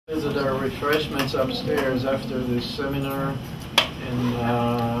There are refreshments upstairs after this seminar,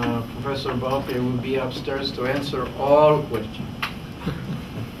 and Professor Balke will be upstairs to answer all questions.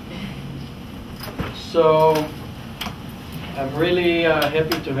 So I'm really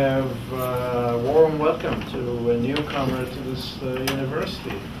happy to have a warm welcome to a newcomer to this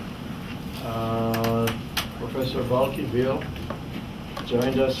university. Professor Balke, Bill,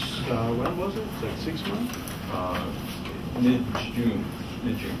 joined us, when was it? Like 6 months? Mid-June.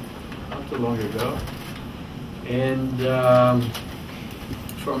 Not too long ago. And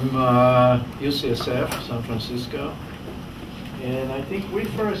from UCSF, San Francisco. And I think we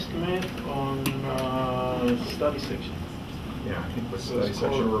first met on study section. Yeah, I think it was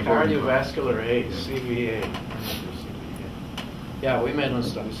called Cardiovascular CBAC. Yeah, we met on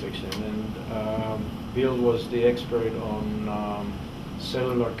study section. And Bill was the expert on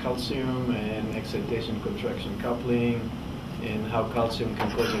cellular calcium and excitation contraction coupling, and how calcium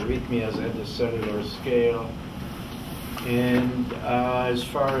can cause arrhythmias at the cellular scale. And as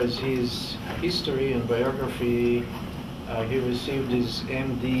far as his history and biography, he received his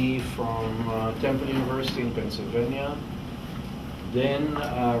MD from Temple University in Pennsylvania, then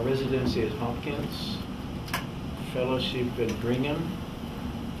residency at Hopkins, fellowship at Brigham,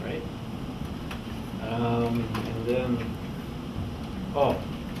 right? And then,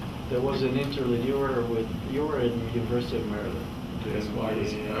 there was an interlude. You were at University of Maryland. Yes, well, I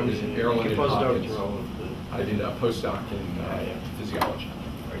was in Maryland and Hopkins. I did a postdoc in physiology.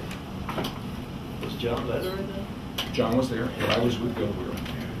 Right. Was John Leder in there? John was there, and I was with Bill Weir.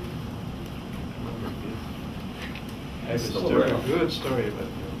 I have a good story about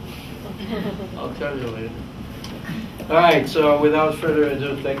Bill. I'll tell you later. All right, so without further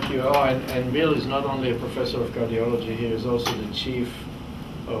ado, thank you. Oh, and Bill is not only a professor of cardiology, he is also the chief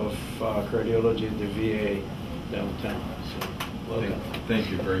of cardiology at the VA downtown. So, welcome. Thank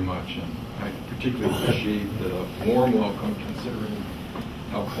you very much, and I particularly appreciate the warm welcome, considering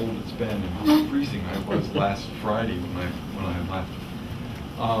how cold it's been and how freezing I was last Friday when I left.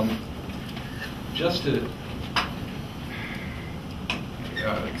 Just to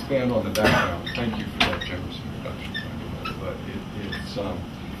expand on the background, thank you for that generous introduction. But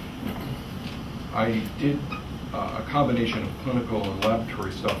I did a combination of clinical and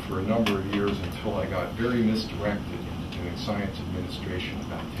laboratory stuff for a number of years until I got very misdirected into doing science administration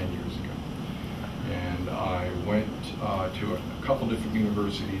about 10 years ago. And I went to a couple different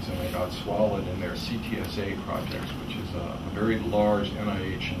universities, and I got swallowed in their CTSA projects, which is a very large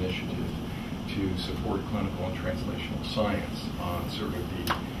NIH initiative to support clinical and translational science, sort of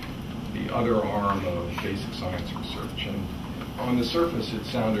the other arm of basic science research. And on the surface, it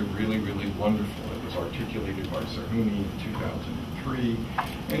sounded really, really wonderful. It was articulated by Sarhuni in 2003,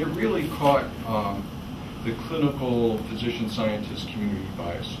 and it really caught the clinical physician scientist community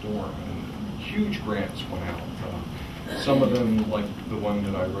by a storm. And huge grants went out. Some of them, like the one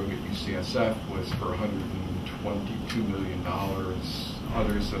that I wrote at UCSF, was for $122 million.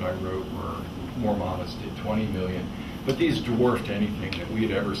 Others that I wrote were more modest at $20 million. But these dwarfed anything that we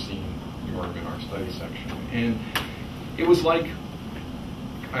had ever seen in our study section. And it was like,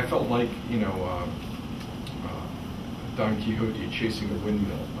 I felt like, Don Quixote chasing the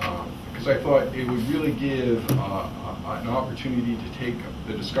windmill, because I thought it would really give an opportunity to take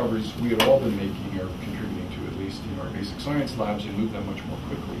the discoveries we had all been making or contributing to, at least in our basic science labs, and move them much more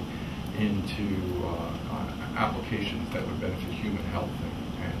quickly into applications that would benefit human health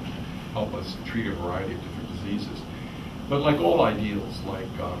and help us treat a variety of different diseases. But like all ideals, like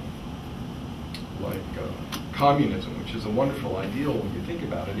communism, which is a wonderful ideal when you think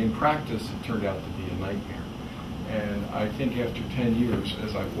about it, in practice it turned out to be a nightmare. And I think after 10 years,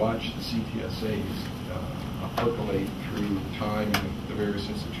 as I've watched the CTSAs percolate through time in the various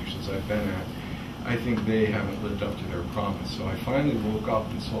institutions I've been at, I think they haven't lived up to their promise. So I finally woke up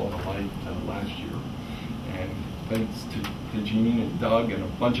and saw the light last year. And thanks to Gene and Doug and a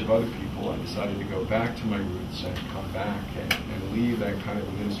bunch of other people, I decided to go back to my roots and come back and leave that kind of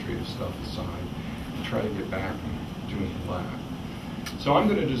administrative stuff aside and try to get back and doing the lab. So I'm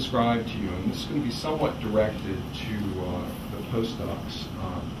going to describe to you, and this is going to be somewhat directed to the postdocs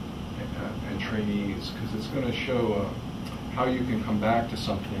and trainees, because it's going to show how you can come back to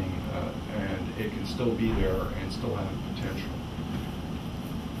something and it can still be there and still have potential.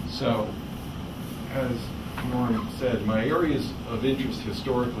 So, as Norm said, my areas of interest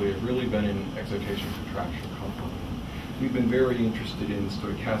historically have really been in excitation contraction coupling. We've been very interested in the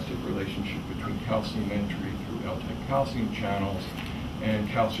stochastic relationship between calcium entry through L-type calcium channels and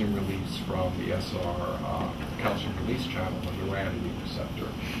calcium release from the SR calcium release channel of the ranitidine receptor.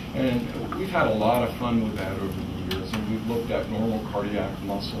 And we've had a lot of fun with that over the years, and we've looked at normal cardiac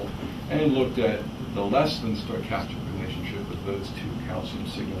muscle and looked at the less than stochastic relationship of those two calcium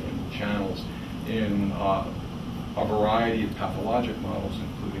signaling channels in a variety of pathologic models,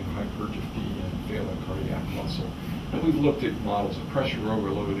 including hypertrophy and failing cardiac muscle. And we've looked at models of pressure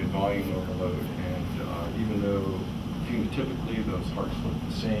overload and volume overload, and even though phenotypically those hearts look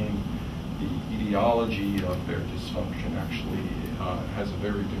the same, the etiology of their dysfunction actually has a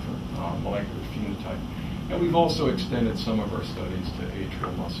very different molecular phenotype. And we've also extended some of our studies to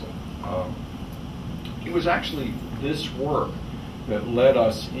atrial muscle. It was actually this work that led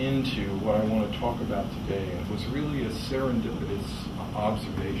us into what I want to talk about today. And it was really a serendipitous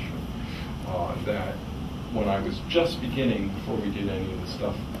observation that when I was just beginning, before we did any of the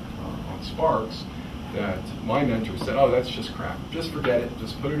stuff on Sparks, that my mentor said, "Oh, that's just crap. Just forget it.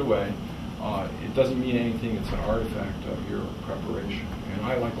 Just put it away. It doesn't mean anything. It's an artifact of your preparation." And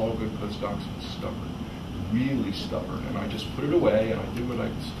I, like all good postdocs, was stubborn, really stubborn. And I just put it away, and I did what I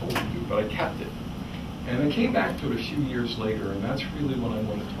was told to do, but I kept it. And I came back to it a few years later, and that's really what I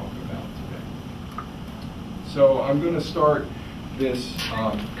want to talk about today. So I'm going to start this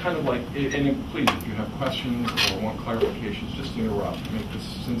kind of like, and please, if you have questions or want clarifications, just interrupt. Make this,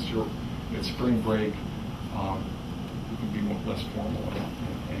 since you're at spring break, we can be less formal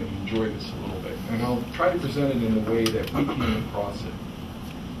and enjoy this a little bit. And I'll try to present it in a way that we came across it.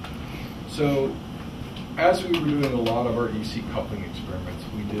 So, as we were doing a lot of our EC coupling experiments,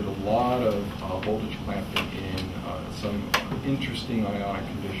 we did a lot of voltage clamping in some interesting ionic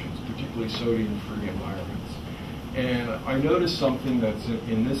conditions, particularly sodium-free environments. And I noticed something that's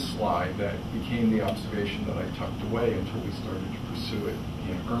in this slide that became the observation that I tucked away until we started to pursue it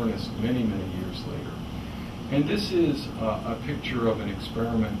in earnest many, many years later. And this is a picture of an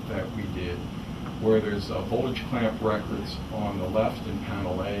experiment that we did where there's voltage clamp records on the left in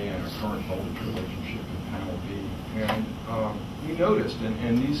panel A and a current voltage relationship in panel B. And we noticed,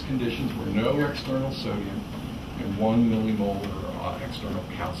 and these conditions were no external sodium and 1 millimolar external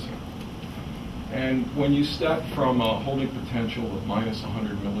calcium. And when you step from a holding potential of minus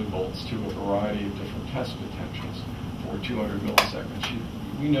 100 millivolts to a variety of different test potentials for 200 milliseconds,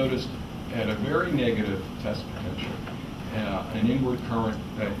 we noticed at a very negative test potential an inward current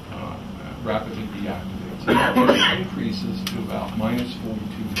that rapidly deactivates. And it increases to about minus 42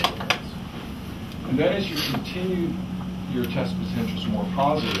 millivolts. And then as you continue your test potentials more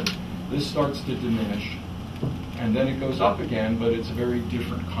positive, this starts to diminish. And then it goes up again, but it's a very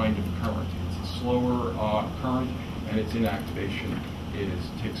different kind of current. It's a slower current, and its inactivation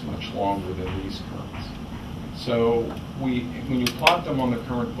takes much longer than these currents. So when you plot them on the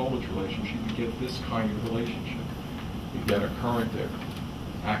current voltage relationship, you get this kind of relationship. You get a current that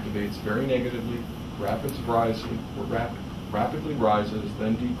activates very negatively, rapidly rises,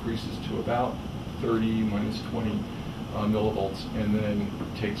 then decreases to about 30, minus 20 millivolts, and then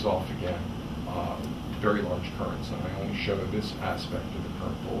takes off again. Very large currents, and I only show this aspect of the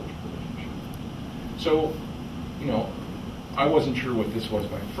current voltage relationship. So, I wasn't sure what this was.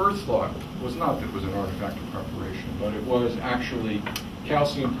 My first thought was not that it was an artifact of preparation, but it was actually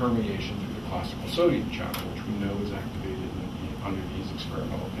calcium permeation through the classical sodium channel, which we know is activated under these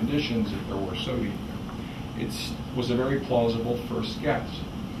experimental conditions if there were sodium there. It was a very plausible first guess.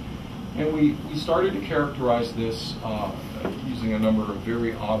 And we started to characterize this using a number of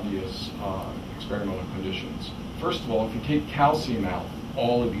very obvious experimental conditions. First of all, if you take calcium out,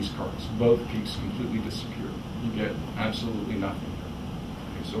 all of these currents, both peaks completely disappear. You get absolutely nothing here.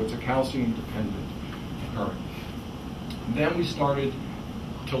 Okay, so it's a calcium-dependent current. Then we started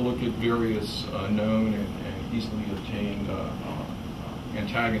to look at various known and easily obtained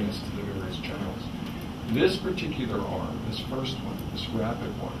antagonists to the various channels. This particular arm, this first one, this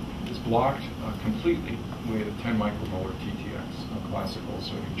rapid one, is blocked completely with 10 micromolar TTX, a classical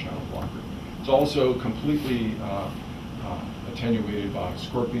sodium channel blocker. It's also completely attenuated by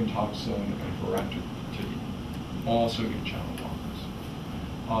scorpion toxin and veratridine, all sodium channel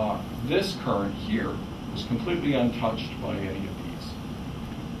blockers. This current here was completely untouched by any of these.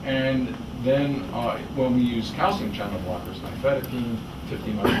 And then when we use calcium channel blockers, F.A.C.P,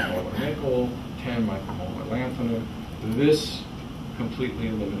 50 micromolar nickel, 10 micromolar lanthanum, this completely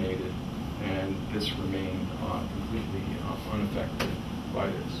eliminated, and this remained completely unaffected by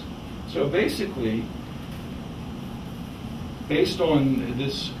this. So basically, based on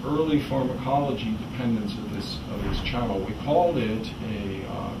this early pharmacology dependence of this channel, we called it a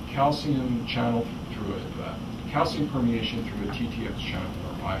calcium channel through a calcium permeation through a TTX channel,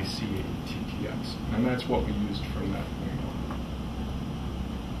 or ICA TTX, and that's what we used from that point on.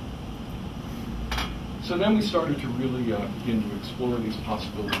 So then we started to really begin to explore these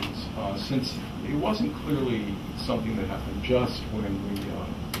possibilities, since it wasn't clearly something that happened just when we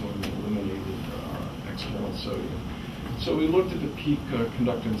eliminated external sodium. So we looked at the peak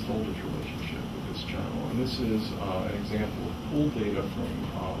conductance-voltage relationship with this channel, and this is an example of pooled data from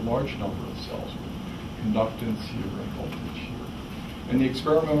a large number of cells with conductance here and voltage here. And the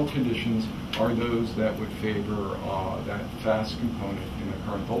experimental conditions are those that would favor that F.A.C.P component in the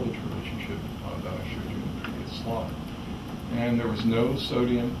current voltage relationship that I showed you in the previous slide. And there was no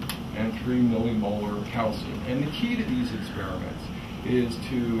sodium and 3 millimolar calcium. And the key to these experiments is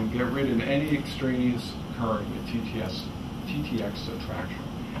to get rid of any extraneous current with TTX subtraction.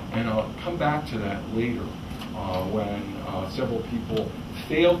 And I'll come back to that later when several people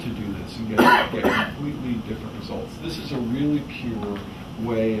failed to do this and get completely different results. This is a really pure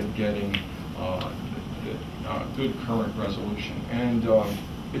way of getting good current resolution. And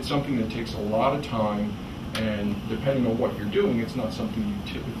it's something that takes a lot of time, and depending on what you're doing, it's not something you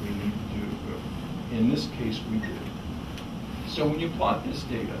typically need to do. But in this case, we did. So when you plot this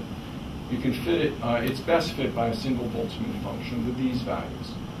data, you can fit it, it's best fit by a single Boltzmann function with these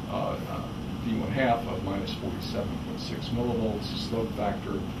values. V1/2 of minus 47.6 millivolts, slope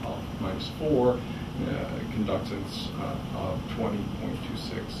factor of minus 4, conductance of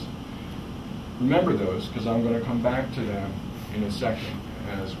 20.26. Remember those, because I'm going to come back to them in a second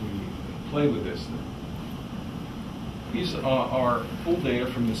as we play with this. These are full data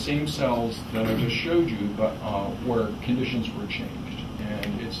from the same cells that I just showed you, but where conditions were changed.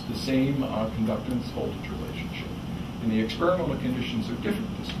 And it's the same conductance-voltage relationship. And the experimental conditions are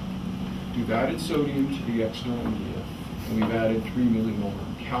different this time. We've added sodium to the external media, and we've added 3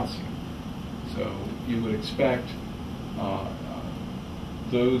 millimolar calcium. So you would expect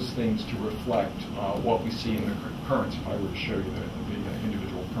those things to reflect what we see in the currents, if I were to show you the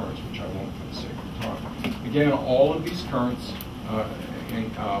individual currents, which I won't for the sake of time. Again, all of these currents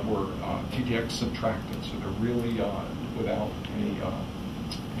were TTX subtracted, so they're really without any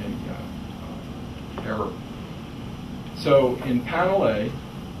error. So in panel A,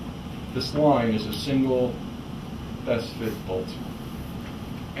 this line is a single F.A.C.P Boltzmann.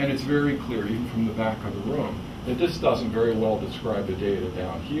 And it's very clear, even from the back of the room, that this doesn't very well describe the data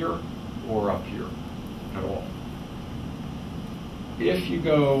down here or up here at all. If you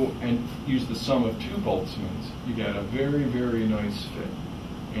go and use the sum of 2 Boltzmanns, you get a very, very nice fit.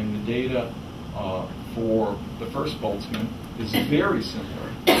 And the data for the first Boltzmann is very similar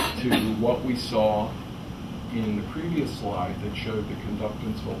to what we saw in the previous slide that showed the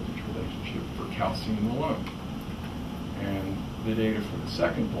conductance-voltage relationship for calcium alone. And the data for the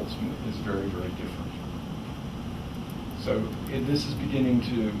second Boltzmann is very, very different. So this is beginning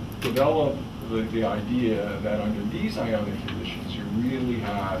to develop the idea that under these ionic conditions, you really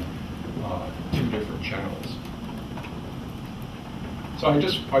have 2 different channels. So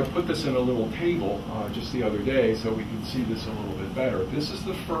I put this in a little table just the other day so we can see this a little bit better. This is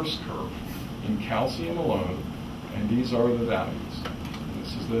the first curve in calcium alone, and these are the values. And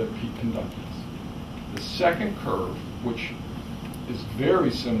this is the peak conductance. The second curve, which is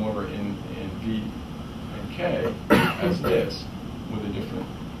very similar in V and K as this, with a different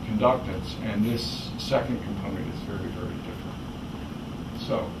conductance, and this second component is very, very different.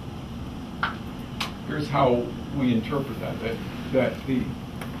 So here's how we interpret that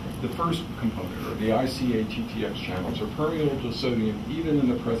the first component, or the ICA TTX channels, are permeable to sodium even in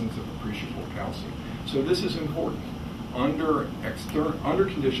the presence of appreciable calcium. So this is important. Under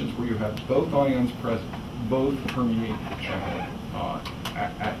conditions where you have both ions present, both permeate the channel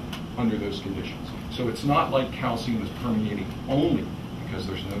under those conditions. So it's not like calcium is permeating only because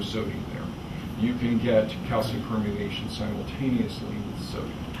there's no sodium there. You can get calcium permeation simultaneously with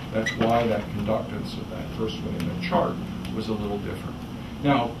sodium. That's why that conductance of that first one in the chart was a little different.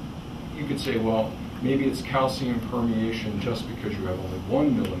 Now, you could say, well, maybe it's calcium permeation just because you have only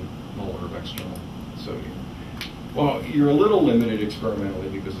 1 millimolar of external sodium. Well, you're a little limited experimentally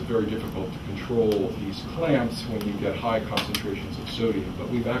because it's very difficult to control these clamps when you get high concentrations of sodium. But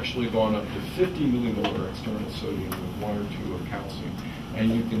we've actually gone up to 50 millimolar external sodium with 1 or 2 of calcium.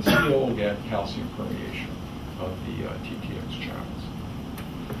 And you can still get calcium permeation of the TTX channels.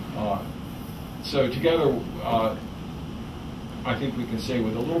 So together, I think we can say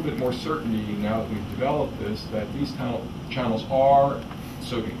with a little bit more certainty now that we've developed this, that these channels are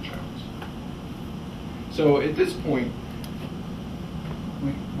sodium channels. So at this point,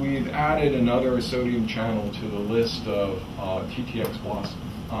 we've added another sodium channel to the list of TTX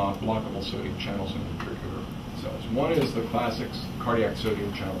blockable sodium channels in ventricular cells. One is the classic cardiac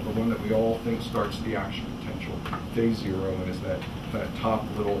sodium channel, the one that we all think starts the action potential, phase 0, and is that top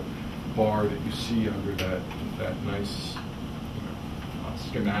little bar that you see under that nice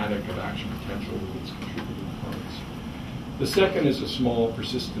schematic of action potential with its contributing currents. The second is a small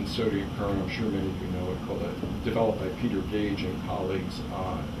persistent sodium current. I'm sure many of you know it, developed by Peter Gage and colleagues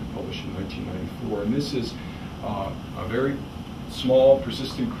and published in 1994. And this is a very small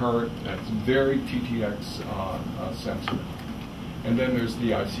persistent current that's very TTX sensitive. And then there's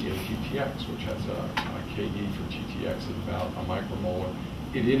the ICA-TTX, which has a KD for TTX of about a micromolar.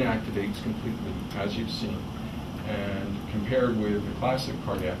 It inactivates completely, as you've seen. And compared with the classic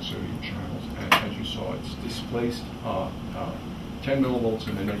cardiac sodium channels, as you saw, it's displaced 10 millivolts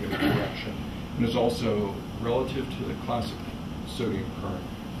in the negative direction, and is also, relative to the classic sodium current,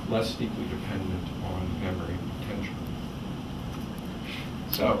 less deeply dependent on membrane potential.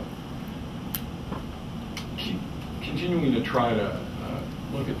 So, continuing to try to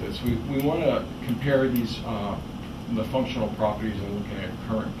look at this, we want to compare these the functional properties and looking at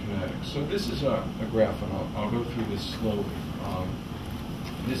current kinetics. So this is a graph, and I'll go through this slowly.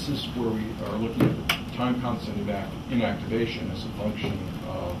 This is where we are looking at the time constant of inactivation as a function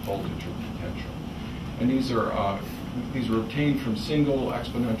of voltage or potential. And these are obtained from single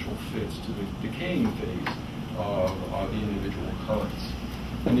exponential fits to the decaying phase of the individual currents.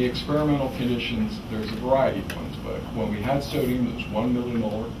 And the experimental conditions, there's a variety of ones, but when we had sodium, it was 1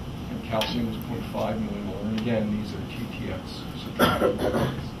 millimolar, and calcium was 0.5 millimolar. And again, these are TTX subtracted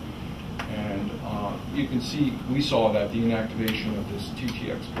currents. And you can see, we saw that the inactivation of this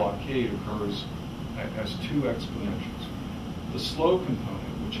TTX blockade occurs as two exponentials. The slow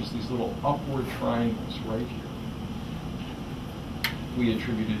component, which is these little upward triangles right here, we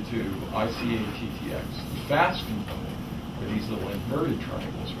attributed to ICA-TTX. The fast component are these little inverted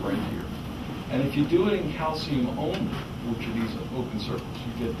triangles right here. And if you do it in calcium only, which are these open circles,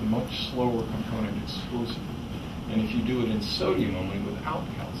 you get the much slower component exclusively. And if you do it in sodium only without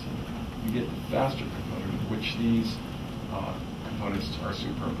calcium, you get the faster component, which these components are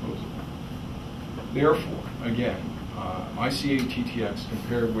superimposable. Therefore, again, ICA-TTX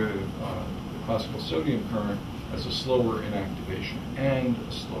compared with the classical sodium current has a slower inactivation and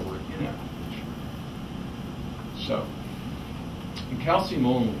a slower inactivation. So, in calcium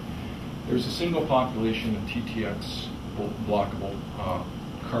only, there's a single population of TTX blockable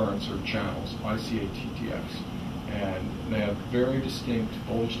currents or channels, ICA-TTX, and they have very distinct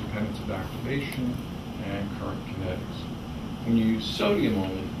voltage dependence of activation and current kinetics. When you use sodium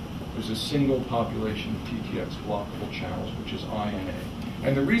only, there's a single population of TTX blockable channels, which is INA.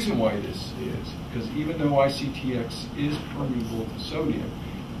 And the reason why this is because even though ICTX is permeable to sodium,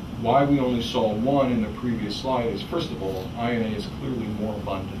 why we only saw one in the previous slide is, first of all, INA is clearly more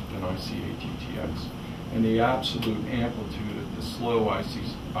abundant than ICA-TTX. And the absolute amplitude of the slow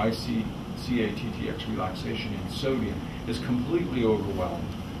ICA-TTX relaxation in sodium is completely overwhelmed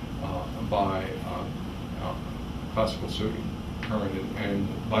by classical sodium current, and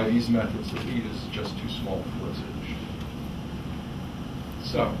by these methods, the lead is just too small for resolution.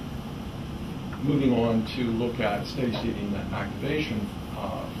 So, moving on to look at steady-state activation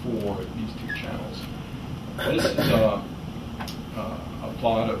for these two channels. This is a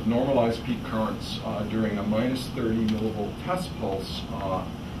plot of normalized peak currents during a minus 30 millivolt test pulse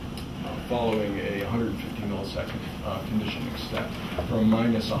following a 150 millisecond conditioning step from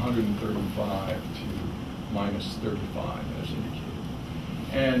minus 135 to minus 35 as indicated.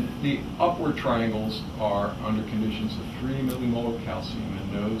 And the upward triangles are under conditions of 3 millimolar calcium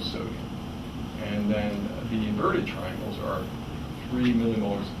and no sodium. And then the inverted triangles are 3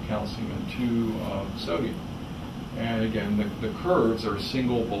 millimolars of calcium and 2 of sodium. And again, the curves are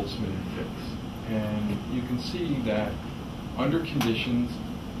single Boltzmann fits. And you can see that under conditions,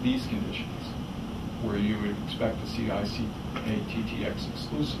 these conditions, where you would expect to see ICA-TTX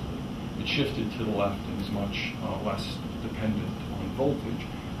exclusively, it shifted to the left and is much less dependent on voltage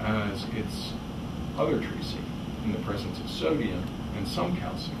as its other tracing in the presence of sodium and some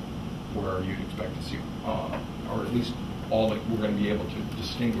calcium, where you'd expect to see, or at least all that we're going to be able to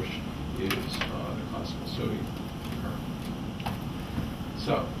distinguish is the classical sodium current.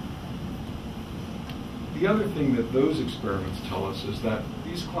 So, the other thing that those experiments tell us is that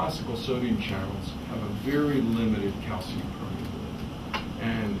these classical sodium channels have a very limited calcium permeability.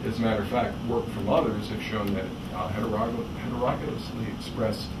 And as a matter of fact, work from others have shown that heterogeneously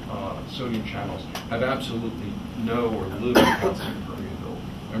expressed sodium channels have absolutely no or little calcium permeability.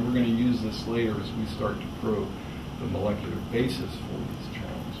 And we're going to use this later as we start to probe the molecular basis for these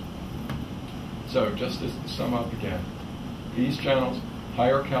channels. So just to sum up again, these channels,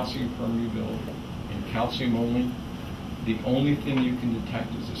 higher calcium permeability. In calcium only, the only thing you can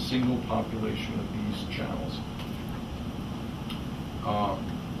detect is a single population of these channels.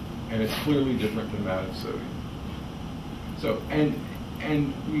 and it's clearly different than that of sodium. So,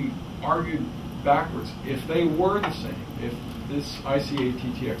 and we argued backwards. If they were the same, if this ICA,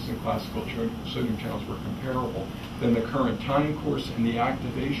 TTX, and classical sodium channels were comparable, then the current time course and the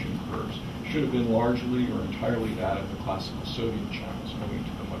activation curves should have been largely or entirely that of the classical sodium channels, owing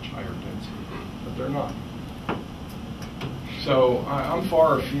to the much higher density, but they're not. So I'm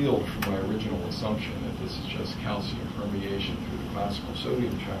far afield from my original assumption that this is just calcium permeation through the classical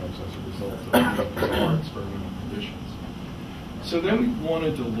sodium channels as a result of bizarre experimental conditions. So then we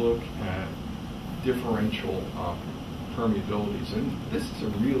wanted to look at differential permeabilities, and this is a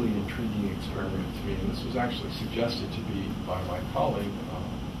really intriguing experiment to me, and this was actually suggested to me by my colleague,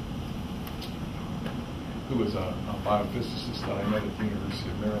 who was a biophysicist that I met at the University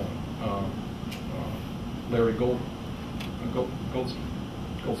of Maryland, Larry Goldman,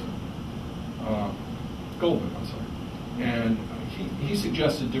 I'm sorry. And he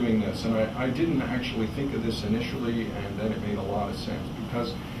suggested doing this, and I didn't actually think of this initially, and then it made a lot of sense,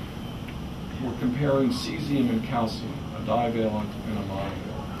 because we're comparing cesium and calcium, a divalent and a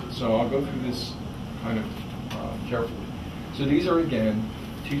monovalent. So I'll go through this kind of carefully. So these are, again,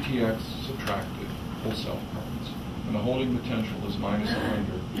 TTX subtracted whole cell currents, and the holding potential is minus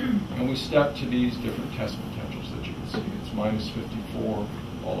 100. And we step to these different test potentials that you can see. It's minus 54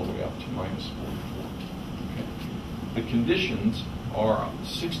 all the way up to minus 44. Okay. The conditions are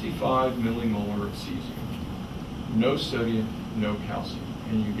 65 millimolar of cesium, no sodium, no calcium,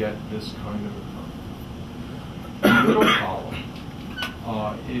 and you get this kind of a curve. The middle column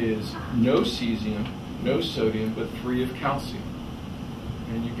is no cesium, no sodium, but free of calcium,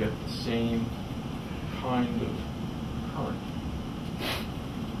 and you get the same kind of current.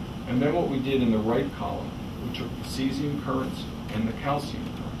 And then what we did in the right column, we took the cesium currents and the calcium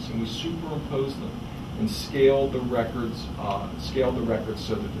currents, and we superimposed them and scaled the records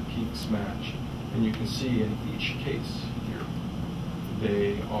so that the peaks match. And you can see in each case here,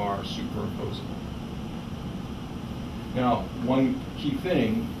 they are superimposable. Now, one key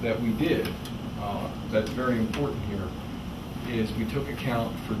thing that we did that's very important here is we took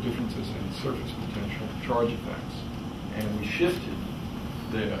account for differences in surface potential charge effects, and we shifted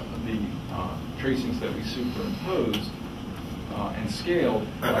the tracings that we superimposed and scaled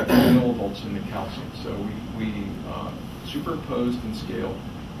by 10 millivolts in the calcium. So we superimposed and scaled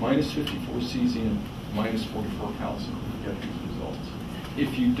minus 54 cesium, minus 44 calcium to get these results.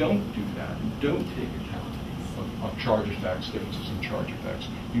 If you don't do that, you don't take account of charge effects, differences in charge effects,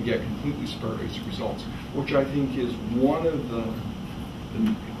 you get completely spurious results, which I think is one of the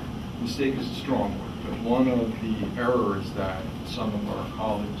mistake is a strong word, but one of the errors that some of our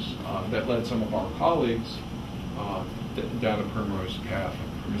colleagues, that led some of our colleagues down a primrose path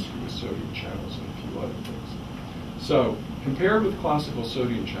of promiscuous sodium channels and a few other things. So, compared with classical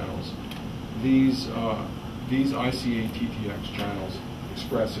sodium channels, these ICA TTX channels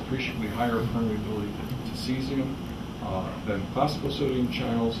express appreciably higher permeability to cesium than classical sodium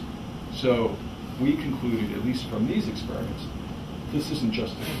channels. So we concluded, at least from these experiments, this isn't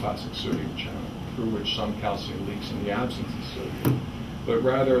just a classic sodium channel through which some calcium leaks in the absence of sodium, but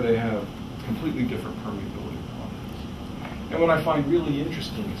rather they have completely different permeability properties. And what I find really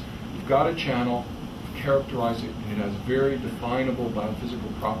interesting is you've got a channel, characterize it, and it has very definable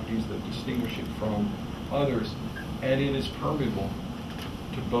biophysical properties that distinguish it from others, and it is permeable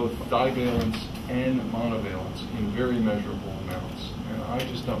to both divalents and monovalents in very measurable amounts. And I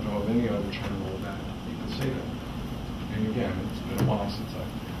just don't know of any other channel that you can say that. And again, it's been a while since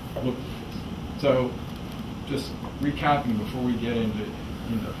I looked at this. So, just recapping before we get into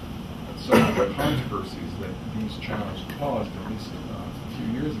some of the controversies that these channels caused, at least a few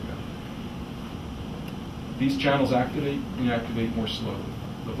years ago. These channels activate and inactivate more slowly.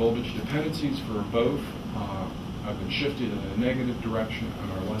 The voltage dependencies for both have been shifted in a negative direction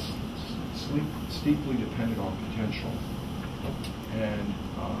and are less steeply dependent on potential. And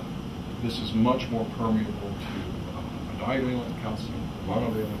this is much more permeable to a divalent calcium,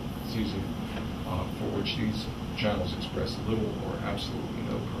 monovalent cesium, for which these channels express little or absolutely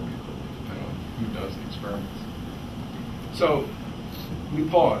no permeability, depending on who does the experiments. So we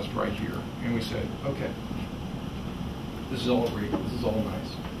paused right here and we said, okay, this is all great, this is all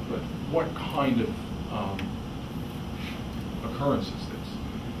nice, but what kind of occurrence is this?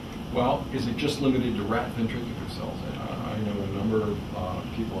 Well, is it just limited to rat ventricular cells? I know a number of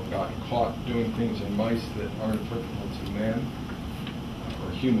people have gotten caught doing things in mice that aren't applicable to man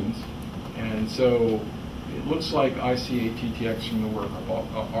or humans. And so it looks like ICA TTX from the work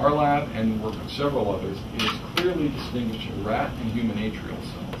of our lab and the work of several others is clearly distinguishing rat and human atrial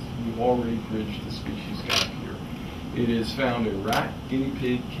cells. We've already bridged the species gap here. It is found in rat, guinea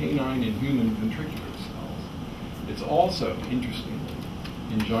pig, canine, and human ventricular cells. It's also, interestingly,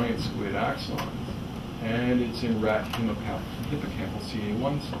 in giant squid axons, and it's in rat hippocampal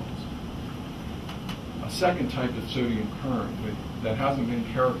CA1 cells. A second type of sodium current that hasn't been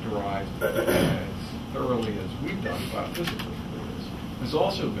characterized as thoroughly as we've done biophysically for this has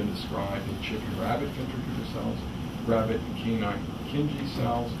also been described in chicken rabbit ventricular cells, rabbit and canine Purkinje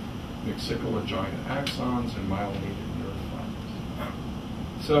cells, Mexicola giant axons, and myelinated nerve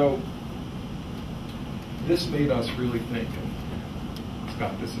fibers. So this made us really think, and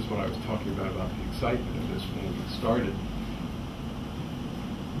Scott, this is what I was talking about the excitement of this when we started.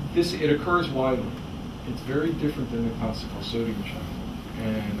 It occurs widely. It's very different than the classical sodium channel.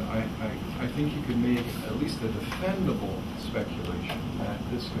 And I think you could make at least a defendable speculation that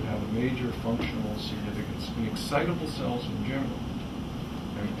this could have a major functional significance in excitable cells in general,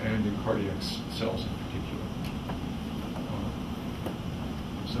 and in cardiac cells in particular.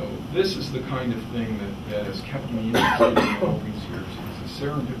 So this is the kind of thing that has kept me interested in all these years. It's a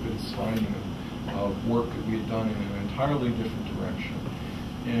serendipitous finding of work that we had done in an entirely different direction.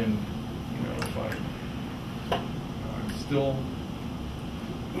 And, you know, if I'm still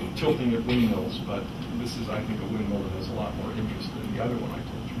tilting at windmills, but this is, I think, a windmill that has a lot more interest than the other one I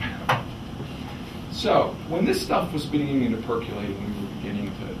told you about. So, when this stuff was beginning to percolate and we were beginning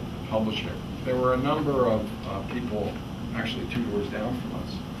to publish it, there were a number of people, actually 2 doors down from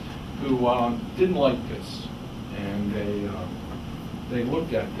us, who didn't like this. And they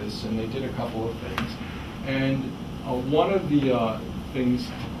looked at this and they did a couple of things. And one of the things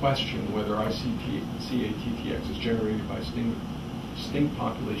to question whether ICA-TTX is generated by distinct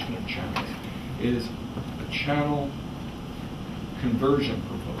population of channels is a channel conversion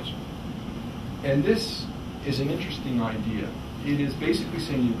proposal. And this is an interesting idea. It is basically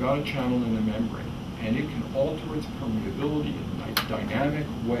saying you've got a channel in the membrane, and it can alter its permeability in a dynamic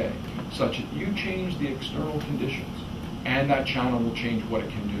way, such that you change the external conditions, and that channel will change what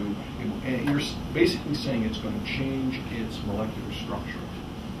it can do. And you're basically saying it's going to change its molecular structure.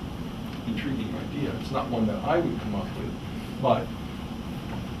 Intriguing idea. It's not one that I would come up with, but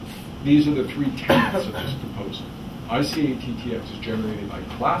these are the 3 tenets of this proposal. ICA-TTX is generated by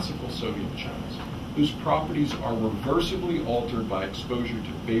classical sodium channels whose properties are reversibly altered by exposure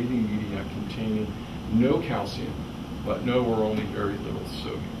to bathing media containing no calcium, but no or only very little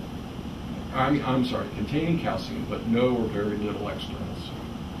sodium. I'm sorry, containing calcium, but no or very little external sodium.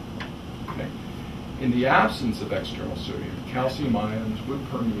 Okay. In the absence of external sodium, calcium ions would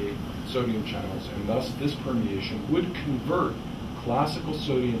permeate sodium channels, and thus this permeation would convert classical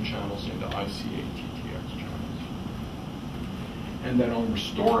sodium channels into ICA-TTX channels. And then on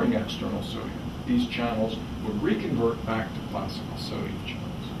restoring external sodium, these channels would reconvert back to classical sodium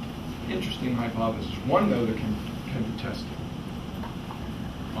channels. Interesting hypothesis. One, though, that can be tested.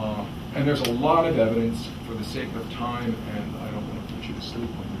 And there's a lot of evidence. For the sake of time, and I don't want to put you to sleep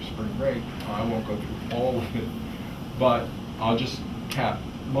on your spring break, I won't go through all of it, but I'll just cap.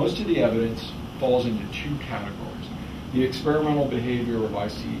 Most of the evidence falls into 2 categories. The experimental behavior of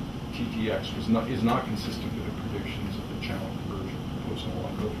ICA-TTX is not consistent with the predictions of the channel conversion proposal.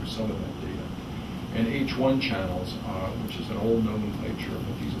 I'll go through some of that data. And H1 channels, which is an old nomenclature,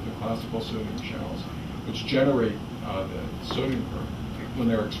 but these are the classical sodium channels, which generate the sodium current. When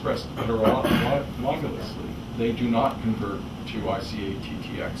they're expressed heterologously, they do not convert to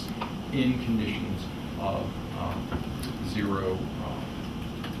ICA-TTX in conditions of 0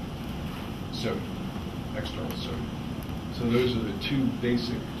 sodium, external sodium. So those are the 2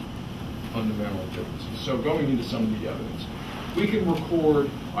 basic fundamental differences. So going into some of the evidence, we can record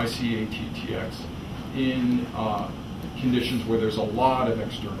ICA-TTX in conditions where there's a lot of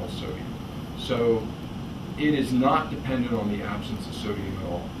external sodium. So it is not dependent on the absence of sodium at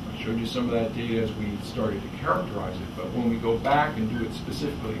all. I showed you some of that data as we started to characterize it, but when we go back and do it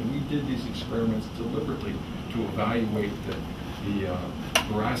specifically, and we did these experiments deliberately to evaluate the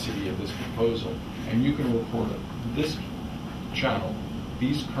veracity of this proposal, and you can record this channel,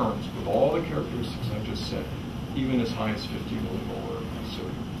 these currents, with all the characteristics I just said, even as high as 50 millimolar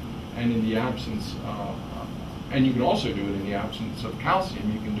sodium. And in the absence, and you can also do it in the absence of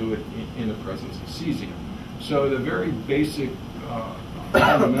calcium, you can do it in the presence of cesium. So the very basic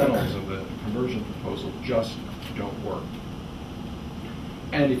fundamentals of the conversion proposal just don't work.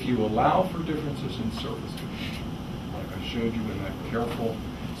 And if you allow for differences in surface condition, like I showed you in that careful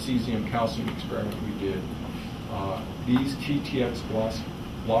cesium-calcium experiment we did, these TTX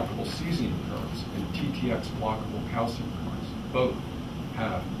blockable cesium currents and TTX blockable calcium currents both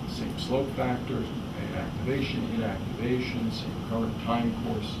have the same slope factors, activation, inactivation, same current time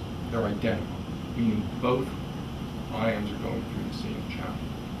course. They're identical, meaning both ions are going through the same channel.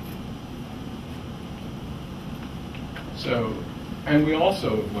 So, and we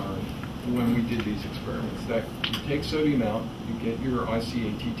also have learned when we did these experiments that you take sodium out, you get your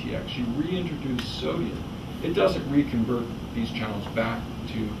ICA-TTX, you reintroduce sodium. It doesn't reconvert these channels back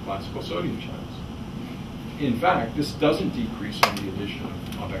to classical sodium channels. In fact, this doesn't decrease on the addition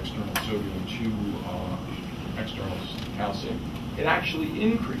of external sodium to external calcium. It actually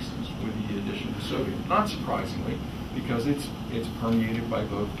increases with the addition of sodium, not surprisingly, because it's permeated by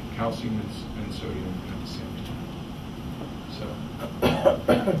both calcium and sodium at the same time. So,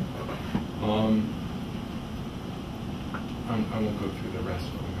 I won't go through the rest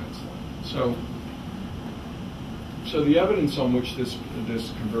of that slide. So the evidence on which this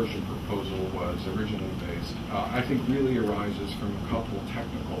conversion proposal was originally based, I think, really arises from a couple of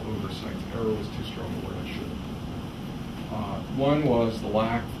technical oversights. Error was too strong a word, I shouldn't. One was the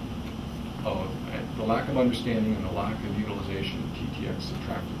lack of understanding and the lack of utilization of TTX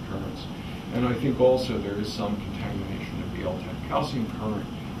subtractive currents. And I think also there is some contamination of the L10 calcium current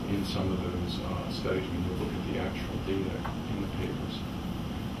in some of those studies when you look at the actual data in the papers.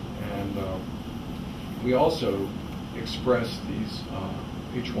 And we also express these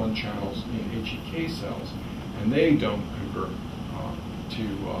H1 channels in HEK cells, and they don't convert to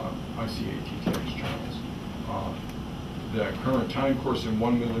ICA-TTX channels. The current time course in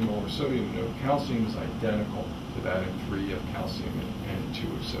 1 millimolar sodium, no calcium, is identical to that in 3 of calcium and 2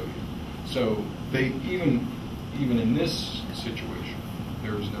 of sodium. So they even in this situation,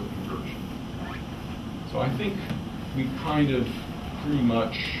 there is no conversion. So I think we kind of pretty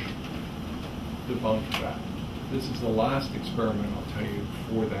much debunked that. This is the last experiment, I'll tell you,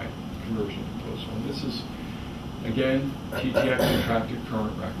 for that conversion proposal. And this is, again, TTX subtracted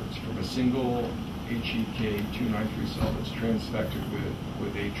current records from a single HEK 293 cell that's transfected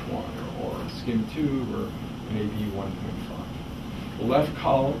with H1 or SCIM2 or an AB 1.5. The left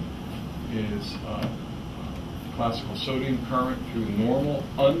column is classical sodium current through normal,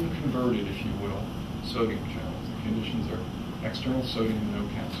 unconverted, if you will, sodium channels. The conditions are external sodium, no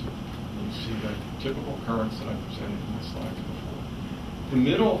calcium. You see the typical currents that I presented in the slides before. The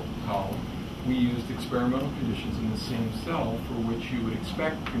middle column, we used experimental conditions in the same cell for which you would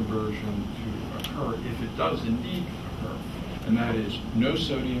expect conversion to occur if it does indeed occur. And that is no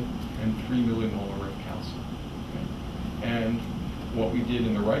sodium and 3 millimolar of calcium. Okay? And what we did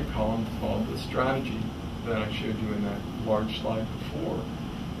in the right column called the strategy that I showed you in that large slide before,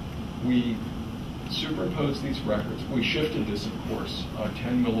 we superimposed these records. We shifted this, of course,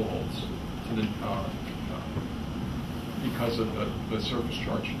 10 millivolts to the because of the surface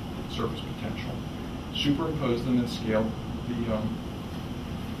charge, surface potential. Superimposed them and scaled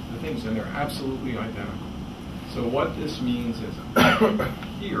the things, and they're absolutely identical. So what this means is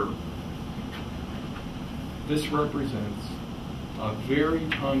here, this represents a very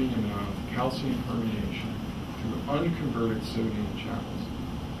tiny amount of calcium permeation through unconverted sodium channels,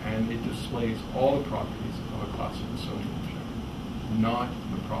 and it displays all the properties of a classical sodium channel, not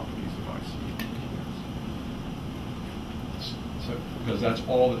the properties of ICA-TTX. So, because that's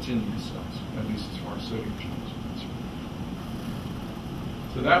all that's in these cells, at least as far as sodium channels are concerned.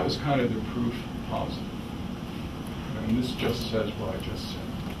 So that was kind of the proof positive. And this just says what I just said.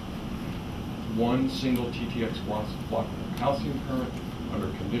 One single TTX block of calcium current under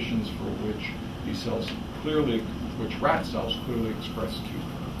conditions for which these cells clearly, which rat cells clearly express 2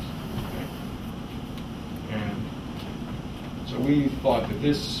 currents. Okay? And so we thought that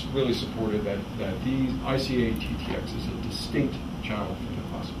this really supported that these ICA-TTX is a distinct channel from the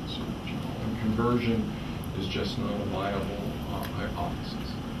classical sodium channel, and conversion is just not a viable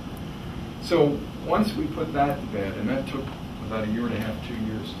hypothesis. So once we put that to bed, and that took about 1.5 years, 2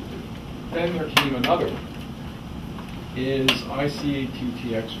 years to do, then there came another one. Is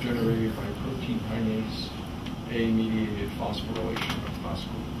ICA-TTX generated by protein kinase A-mediated phosphorylation of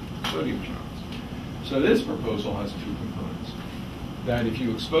classical sodium channels? So this proposal has 2 components. That if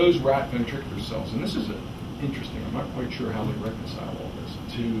you expose rat ventricular cells, and this is interesting, I'm not quite sure how they reconcile all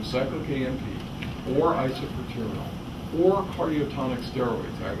this, to cyclic AMP or isoproterenol or cardiotonic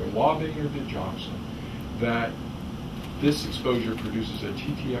steroids, either wabing or digoxin, that this exposure produces a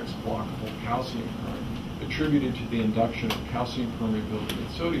TTX blockable calcium current attributed to the induction of calcium permeability in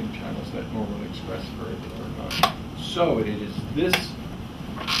sodium channels that normally express very little or none. So it is this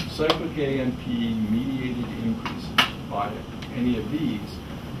cyclic AMP mediated increases by any of these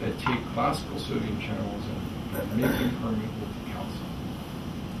that take classical sodium channels and make them permeable to calcium.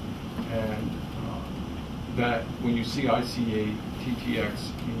 And that when you see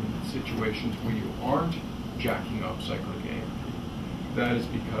ICA-TTX in situations where you aren't jacking up cyclic AMP, that is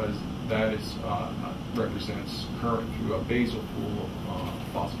because that is represents current through a basal pool of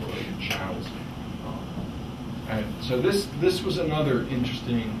phosphorylated channels. And so this was another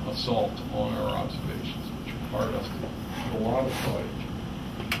interesting assault on our observations, which required us to put a lot of thought into.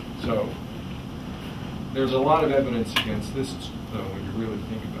 So there's a lot of evidence against this, though, when you really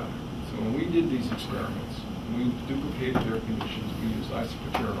think about it. So when we did these experiments, we duplicated their conditions. We used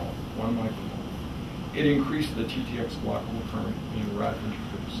isoproterenol, 1 micromole. It increased the TTX blockable current in rat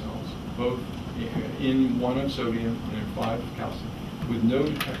ventricular cells, both in 1 of sodium and in 5 of calcium, with no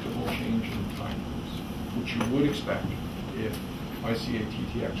detectable change in time course, which you would expect if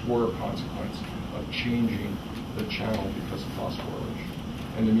ICA-TTX were a consequence of changing the channel because of phosphorylation.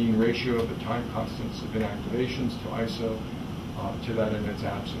 And the mean ratio of the time constants of inactivations to ISO to that in its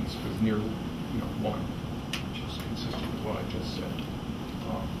absence was near 1, which is consistent with what I just said.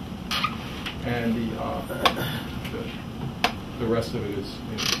 And the rest of it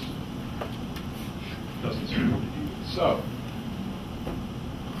doesn't seem to be. So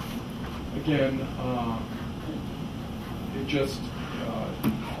again, it just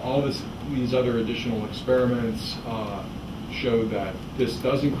all these other additional experiments show that this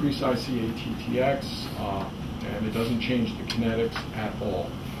does increase ICA-TTX, and it doesn't change the kinetics at all.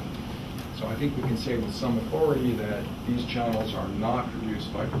 So I think we can say with some authority that these channels are not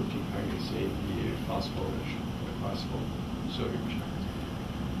produced by protein kinase A-mediated phosphorylation, the classical sodium channels.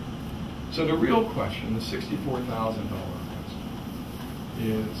 So the real question, the $64,000 question,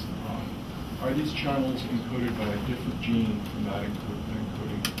 is are these channels encoded by a different gene from that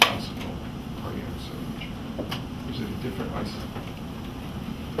encoding the classical cardiac sodium channel? Is it a different isotope?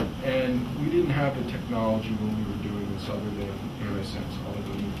 And we didn't have the technology when we were doing this other than antisense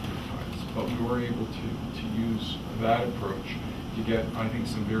oligonucleotides, but we were able to use that approach to get, I think,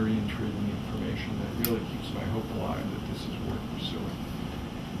 some very intriguing information that really keeps my hope alive that this is worth pursuing.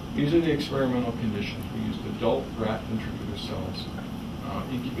 These are the experimental conditions. We used adult rat ventricular cells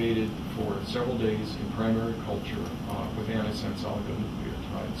incubated for several days in primary culture with antisense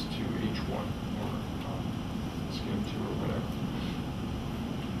oligonucleotides to H1 or SCIM2 or whatever.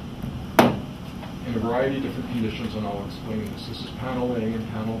 In a variety of different conditions, and I'll explain this. This is panel A and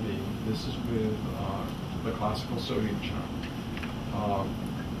panel B. This is with the classical sodium channel.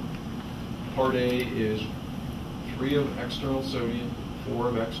 Part A is 3 of external sodium, 4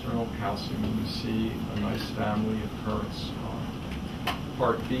 of external calcium, and you see a nice family of currents.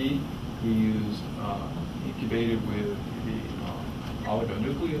 Part B, we used incubated with the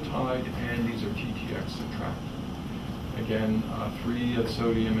oligonucleotide, and these are TTX subtracted. Again, 3 of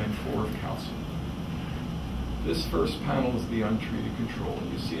sodium and 4 of calcium. This first panel is the untreated control.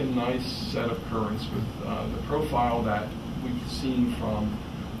 You see a nice set of currents with the profile that we've seen from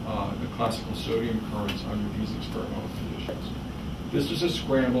the classical sodium currents under these experimental conditions. This is a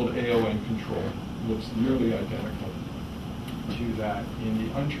scrambled AON control. Looks nearly identical to that in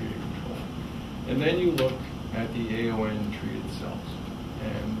the untreated control. And then you look at the AON treated cells.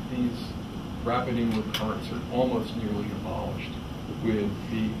 And these rapid inward currents are almost nearly abolished, with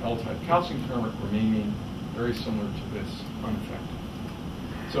the L-type calcium current remaining very similar to this, unaffected.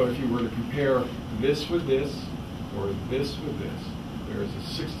 So if you were to compare this with this, or this with this, there is a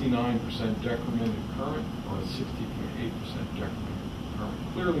 69% decrement in current, or a 60.8% decrement in current,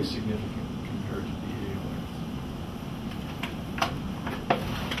 clearly significant compared to the AONs.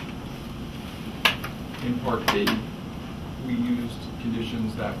 In Part B, we used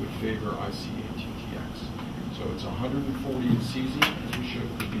conditions that would favor ICA-TTX. So it's 140 of cesium, as we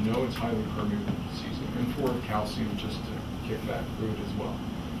showed, because we know it's highly permeable to cesium, and 4 of calcium just to kick that through it as well.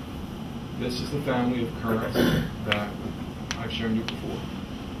 This is the family of currents that I've shown you before.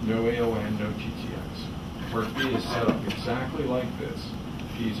 No AON, no TTX. Part B is set up exactly like this.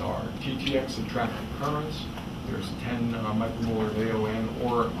 These are TTX subtracted currents. There's 10 micromolar of AON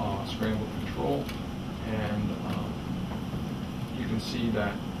or scrambled control. And you can see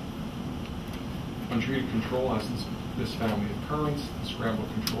that untreated control has this family of currents. The scrambled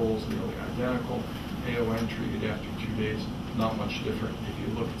control is nearly identical. AON treated after 2 days, not much different. If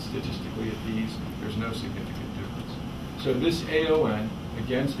you look statistically at these, there's no significant difference. So this AON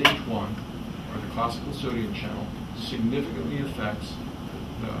against H1, or the classical sodium channel, significantly affects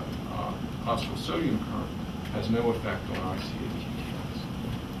the classical sodium current, has no effect on ICA-TTX.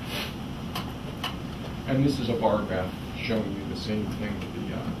 And this is a bar graph showing you the same thing with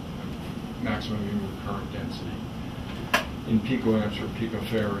the maximum inward current density in picoamps or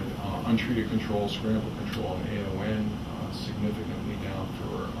picofarad, untreated control, scrambled control, and AON, significantly down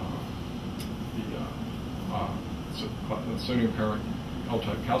for the sodium current,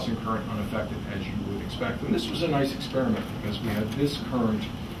 L-type calcium current unaffected, as you would expect. And this was a nice experiment because we had this current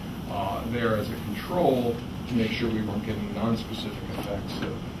there as a control to make sure we weren't getting non-specific effects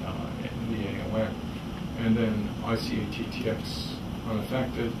of the AON. And then ICAT-TX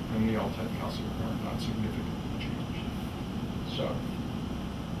unaffected, and the L-type calcium current not significantly changed. So,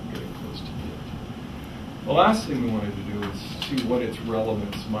 getting close to the end. The last thing we wanted to do is see what its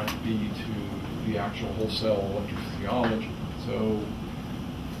relevance might be to the actual whole cell electrophysiology. So,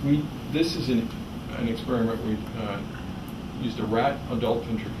 this is an experiment we used a rat adult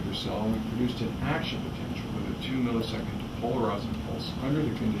ventricular cell, and we produced an action potential with a 2 millisecond polarizing pulse under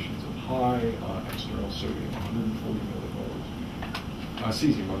the conditions of high external sodium, 140 millimolars,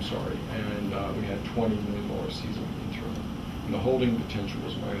 cesium, I'm sorry, and we had 20 millimolar cesium internal. And the holding potential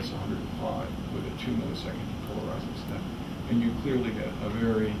was minus 105 with a 2 millisecond polarizing step. And you clearly get a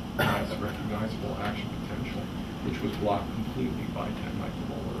very nice recognizable action potential, which was blocked completely by 10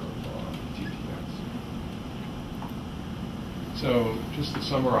 micromolar of TTX. So just to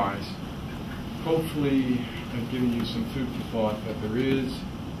summarize, hopefully I've given you some food for thought that there is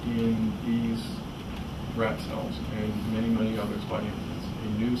in these rat cells and many, many others by infants a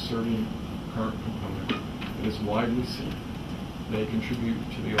new sodium current component that is widely seen. They contribute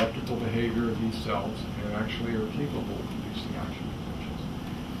to the electrical behavior of these cells and actually are capable of producing action potentials.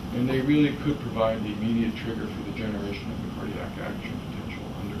 And they really could provide the immediate trigger for the generation of the cardiac action potential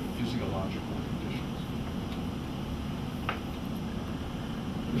under physiological conditions.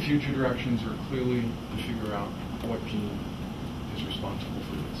 The future directions are clearly to figure out what gene is responsible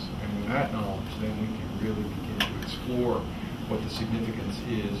for this. And with that knowledge, then we can really begin to explore what the significance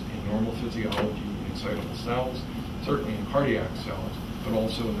is in normal physiology in excitable cells, certainly in cardiac cells, but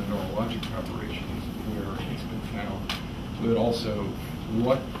also in the neurologic preparations where it's been found. But also,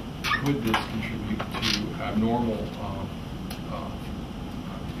 what could this contribute to abnormal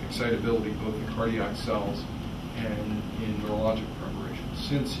excitability both in cardiac cells and in neurologic preparations?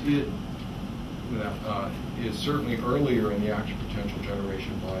 Since it is certainly earlier in the action potential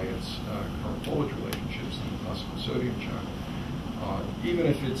generation by its current voltage relationships in the classical sodium channel, even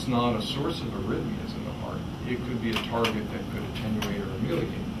if it's not a source of arrhythmias in the heart, it could be a target that could attenuate or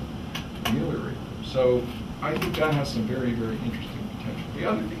ameliorate them. So I think that has some very, very interesting potential. The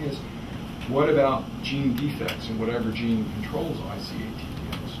other thing is, what about gene defects in whatever gene controls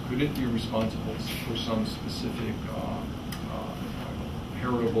ICAT-TX? Could it be responsible for some specific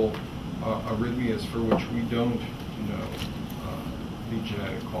heritable arrhythmias for which we don't know the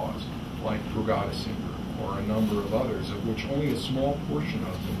genetic cause, like Brugada syndrome, or a number of others, of which only a small portion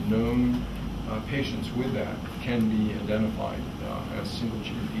of the known patients with that can be identified as single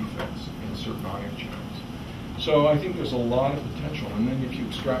gene defects in certain ion channels. So I think there's a lot of potential, and then if you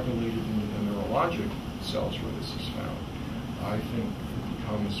extrapolate it into the neurologic cells where this is found, I think it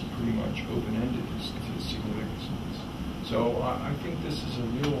becomes pretty much open-ended as to the significance of this. So I think this is a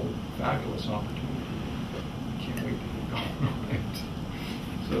real fabulous opportunity. I can't wait to get going on it.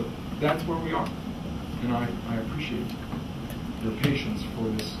 So that's where we are. And I appreciate your patience for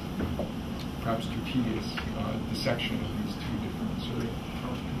this perhaps too tedious dissection of these two different sort of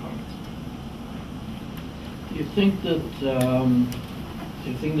components. Do you think that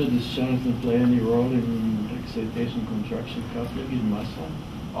this channel can play any role in excitation contraction coupling in muscle?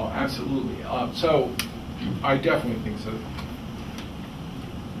 Oh, absolutely. So I definitely think so.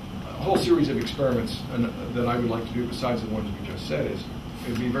 A whole series of experiments that I would like to do, besides the ones we just said, is it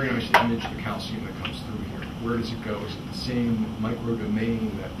would be very nice to image the calcium that comes through here. Where does it go? Is it the same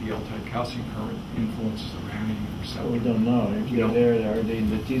microdomain that the L-type calcium current influences the ranity receptor? Well, we don't know. If they're there, are they in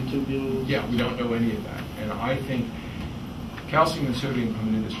the T-tubules? Yeah, we don't know any of that. And I think calcium and sodium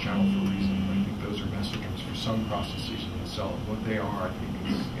come into this channel for a reason. I think those are messengers for some processes in the cell. What they are, I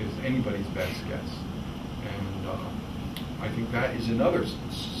think, is anybody's best guess. And I think that is another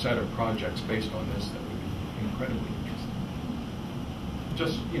set of projects based on this that would be incredibly interesting.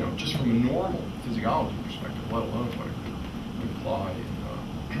 Just from a normal physiology perspective, let alone what it could imply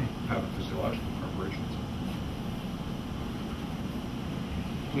in pathophysiological preparations.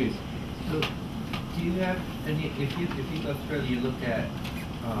 Please. So, do you have any? If you go through, you look at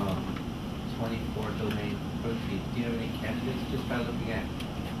 24 domain proteins. Do you have any candidates just by looking at?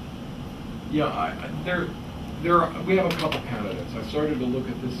 Yeah, we have a couple candidates. I started to look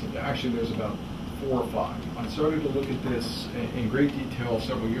at this. Actually, there's about 4 or 5. I started to look at this in great detail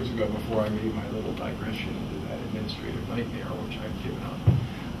several years ago before I made my little digression into that administrative nightmare, which I've given up.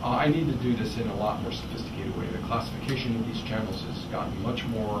 I need to do this in a lot more sophisticated way. The classification of these channels has gotten much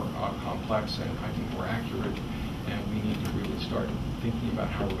more complex and I think more accurate. and we need to really start thinking about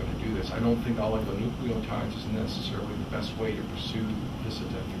how we're going to do this. I don't think oligonucleotides is necessarily the best way to pursue this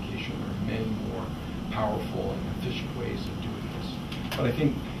identification. There are many more powerful and efficient ways of doing this. But I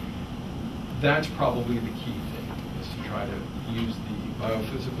think that's probably the key thing, is to try to use the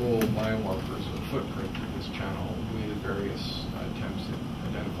biophysical biomarkers of footprint of this channel with various attempts at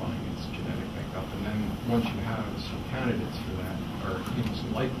identifying its genetic makeup. And then once you have some candidates for that, or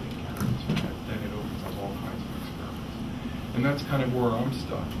some likely candidates for that, then it opens up all kinds of experiments. And that's kind of where I'm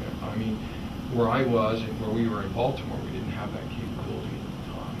stuck. I mean, where I was and where we were in Baltimore, we didn't have that capability at the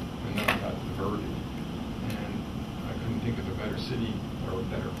time. And then I got diverted. And I couldn't think of a better city or a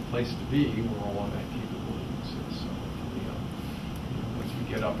better place to be where all of that capability exists. So hopefully, once we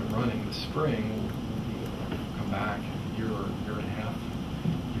get up and running this spring, we'll be able to come back in a year or year and a half,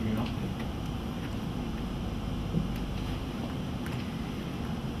 give you an update.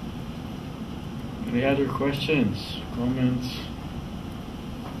 Any other questions, comments?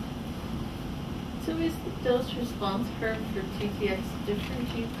 So is the dose response curve for TTX different?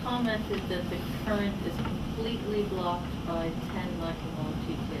 You commented that the current is completely blocked by 10 micromole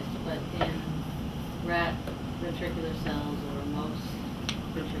TTX, but in rat ventricular cells or most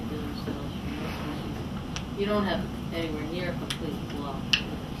ventricular cells from most species, you don't have anywhere near a complete block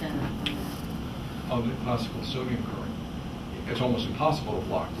with 10 micromole. Of the classical sodium current. It's almost impossible to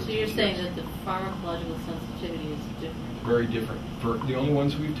block. So you're saying that the pharmacological sensitivity is different? Very different. For the only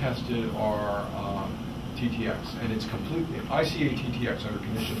ones we've tested are TTX, and it's completely ICA TTX under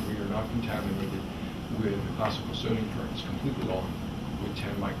conditions where you're not contaminated with the classical sodium current. It's completely on with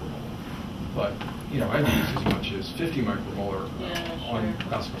 10 micromolar. But I've used as much as 50 micromolar on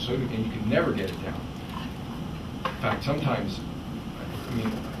classical sodium, and you can never get it down. In fact, sometimes,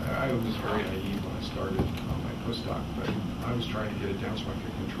 I was very naive when I started my postdoc, but I was trying to get it down so I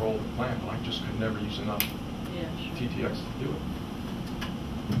could control the plant, but I just could never use enough TTX to do it.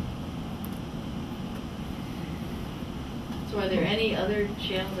 So are there any other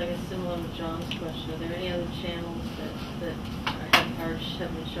channels, I guess similar to John's question, are there any other channels that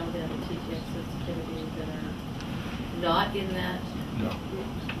have been shown to have a TTX sensitivity that are not in that? No,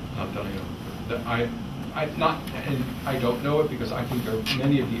 not that I know. I don't know it because I think there are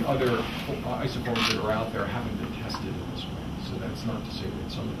many of the other isoforms that are out there haven't been tested in this way. So that's not to say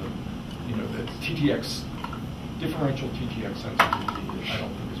that some of them, the TTX, differential TTX sensitivity, I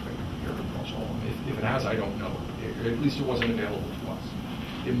don't think is going to compare across all of them. If it has, I don't know. At least it wasn't available to us.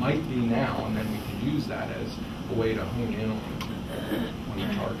 It might be now, and then we can use that as a way to hone in on the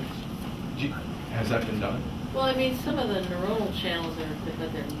targets. Has that been done? Well, some of the neuronal channels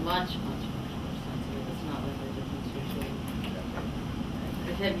but they're much, much, much more sensitive. It's not like the difference usually.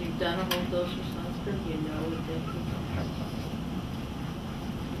 Have you done a whole dose response curve? You know what they do?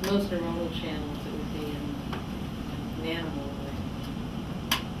 Most neuronal channels, it would be in nanomolar,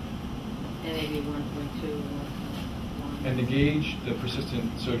 NAD 1.2 and 1.1. And the gauge, the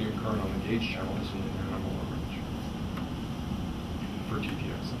persistent sodium current on the gauge channel is in the nanomolar range for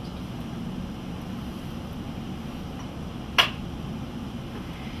TTX sensitivity.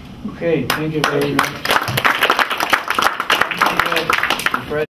 Okay, thank you very much.